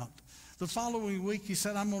and out. The following week he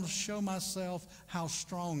said, I'm going to show myself how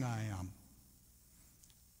strong I am.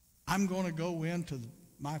 I'm going to go into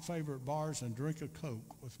my favorite bars and drink a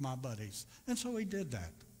Coke with my buddies. And so he did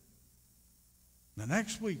that. The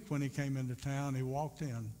next week when he came into town, he walked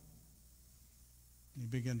in. He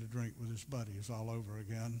began to drink with his buddies all over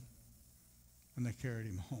again. And they carried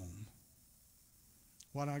him home.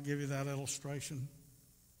 Why do I give you that illustration?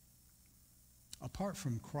 Apart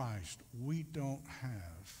from Christ, we don't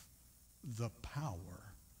have the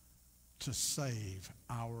power to save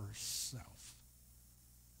ourselves.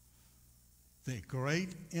 The great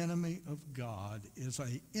enemy of God is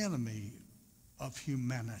an enemy of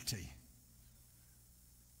humanity.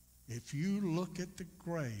 If you look at the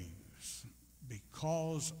graves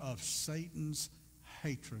because of Satan's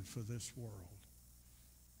hatred for this world,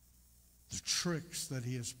 the tricks that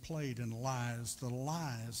he has played and the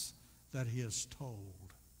lies that he has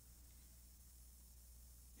told,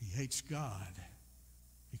 he hates God.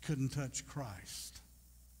 He couldn't touch Christ,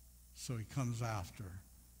 so he comes after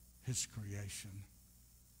his creation.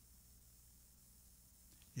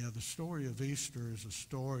 Yeah, the story of Easter is a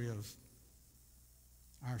story of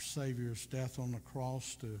our Savior's death on the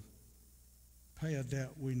cross to pay a debt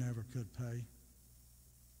we never could pay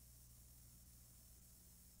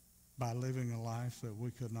by living a life that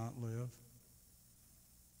we could not live,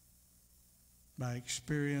 by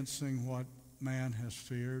experiencing what man has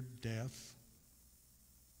feared, death.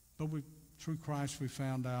 But through Christ we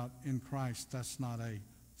found out in Christ that's not a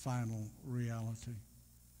final reality.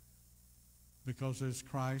 Because as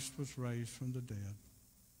Christ was raised from the dead,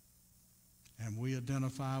 and we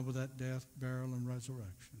identify with that death, burial, and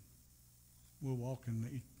resurrection, we'll walk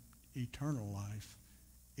in the eternal life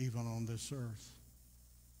even on this earth.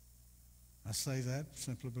 I say that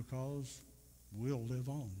simply because we'll live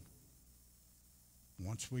on.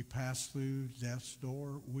 Once we pass through death's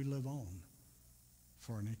door, we live on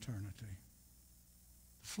for an eternity.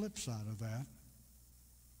 The flip side of that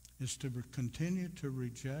is to continue to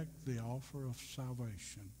reject the offer of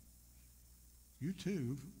salvation. You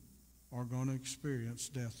too are going to experience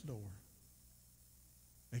death's door.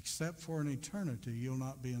 Except for an eternity, you'll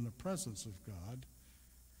not be in the presence of God.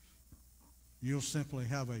 You'll simply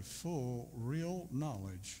have a full, real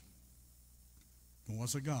knowledge. There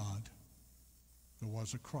was a God. There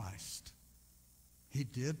was a Christ. He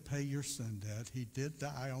did pay your sin debt. He did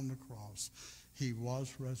die on the cross. He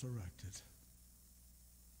was resurrected.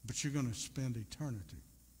 But you're going to spend eternity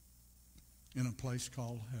in a place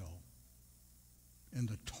called hell, in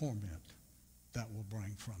the torment that will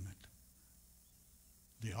bring from it.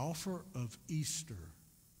 The offer of Easter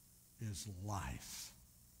is life.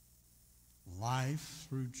 Life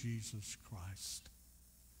through Jesus Christ.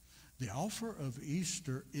 The offer of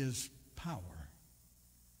Easter is power.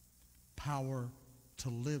 Power to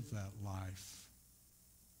live that life.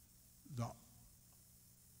 The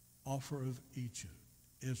offer of Easter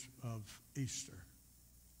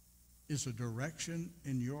is a direction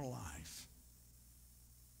in your life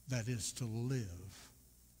that is to live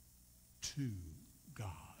to God.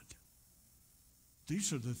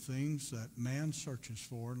 These are the things that man searches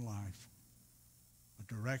for in life.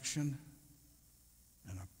 A direction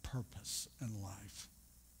and a purpose in life.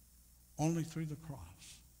 Only through the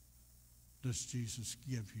cross does Jesus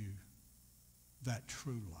give you that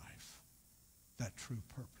true life, that true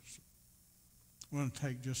purpose. I'm going to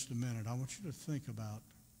take just a minute. I want you to think about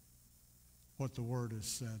what the Word has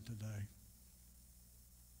said today.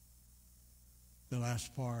 The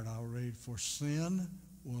last part I'll read. For sin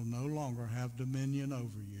will no longer have dominion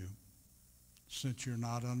over you, since you're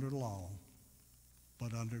not under law,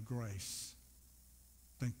 but under grace.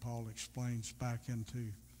 I think Paul explains back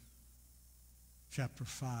into chapter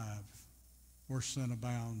 5, where sin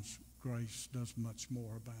abounds, grace does much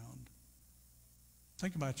more abound.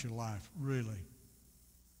 Think about your life, really.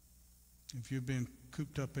 If you've been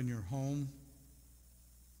cooped up in your home,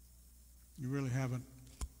 you really haven't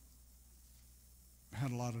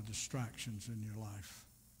had a lot of distractions in your life.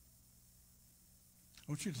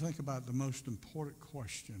 I want you to think about the most important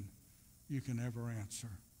question you can ever answer.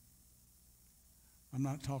 I'm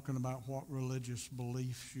not talking about what religious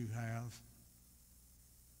beliefs you have,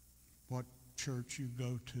 what church you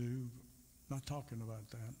go to. I'm not talking about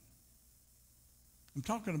that. I'm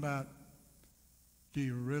talking about, do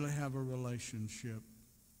you really have a relationship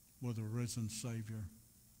with a risen Savior?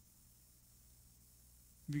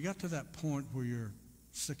 Have you got to that point where you're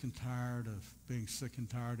sick and tired of being sick and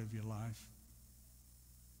tired of your life?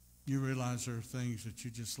 You realize there are things that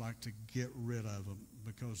you just like to get rid of them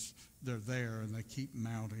because they're there and they keep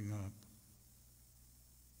mounting up.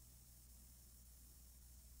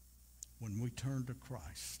 When we turn to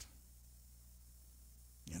Christ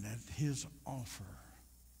and at his offer,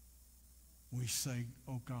 we say,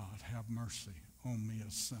 oh God, have mercy on me,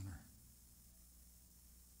 a sinner.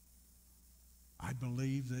 I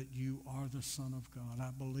believe that you are the Son of God.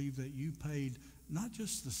 I believe that you paid not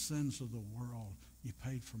just the sins of the world, you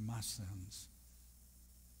paid for my sins.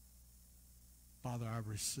 Father, I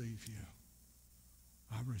receive you.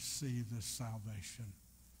 I receive this salvation.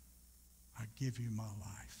 I give you my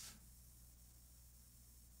life.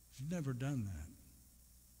 If you've never done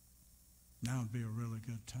that, now would be a really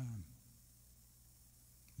good time.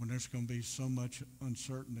 When there's going to be so much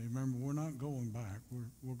uncertainty. Remember, we're not going back.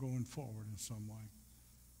 We're going forward in some way.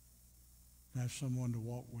 Have someone to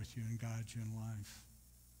walk with you and guide you in life.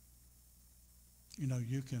 You know,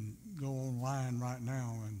 you can go online right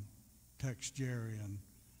now and text Jerry, and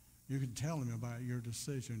you can tell him about your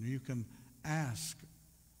decision. You can ask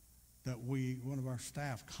that one of our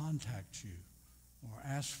staff, contact you or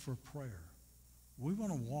ask for prayer. We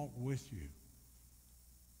want to walk with you.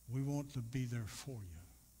 We want to be there for you.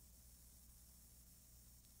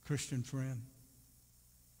 Christian friend,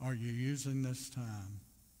 are you using this time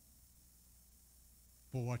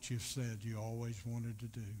for what you've said you always wanted to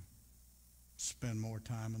do? Spend more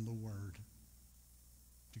time in the Word.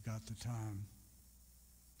 You got the time.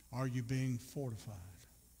 Are you being fortified?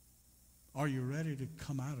 Are you ready to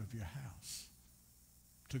come out of your house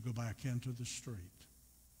to go back into the street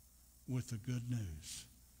with the good news?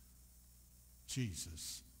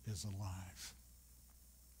 Jesus is alive.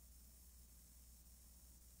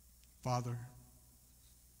 Father,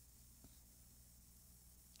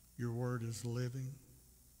 your word is living.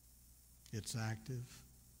 It's active,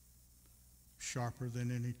 sharper than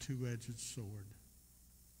any two-edged sword.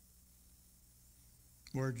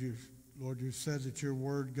 Lord, you said that your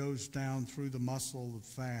word goes down through the muscle, the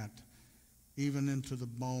fat, even into the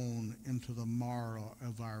bone, into the marrow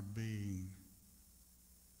of our being.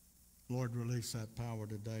 Lord, release that power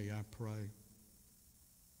today, I pray.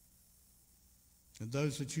 And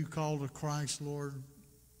those that you call to Christ, Lord,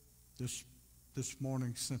 this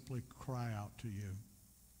morning simply cry out to you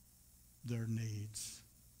their needs.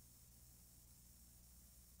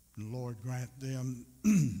 And Lord, grant them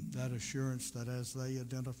that assurance that as they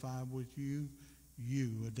identify with you,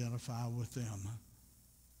 you identify with them.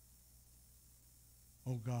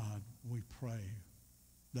 Oh God, we pray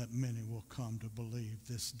that many will come to believe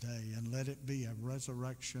this day, and let it be a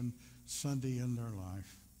resurrection Sunday in their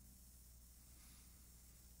life.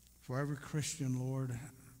 For every Christian, Lord,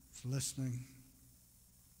 that's listening,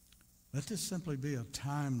 let this simply be a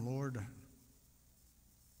time, Lord,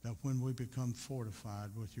 that when we become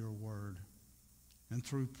fortified with your word and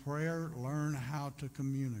through prayer learn how to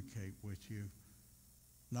communicate with you,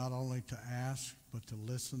 not only to ask, but to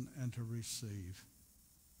listen and to receive.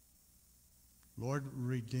 Lord,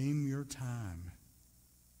 redeem your time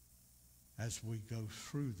as we go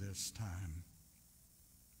through this time.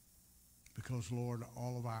 Because, Lord,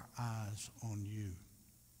 all of our eyes on you.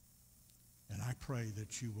 And I pray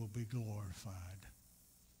that you will be glorified.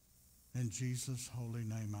 In Jesus' holy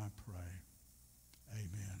name I pray.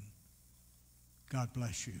 Amen. God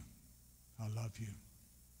bless you. I love you.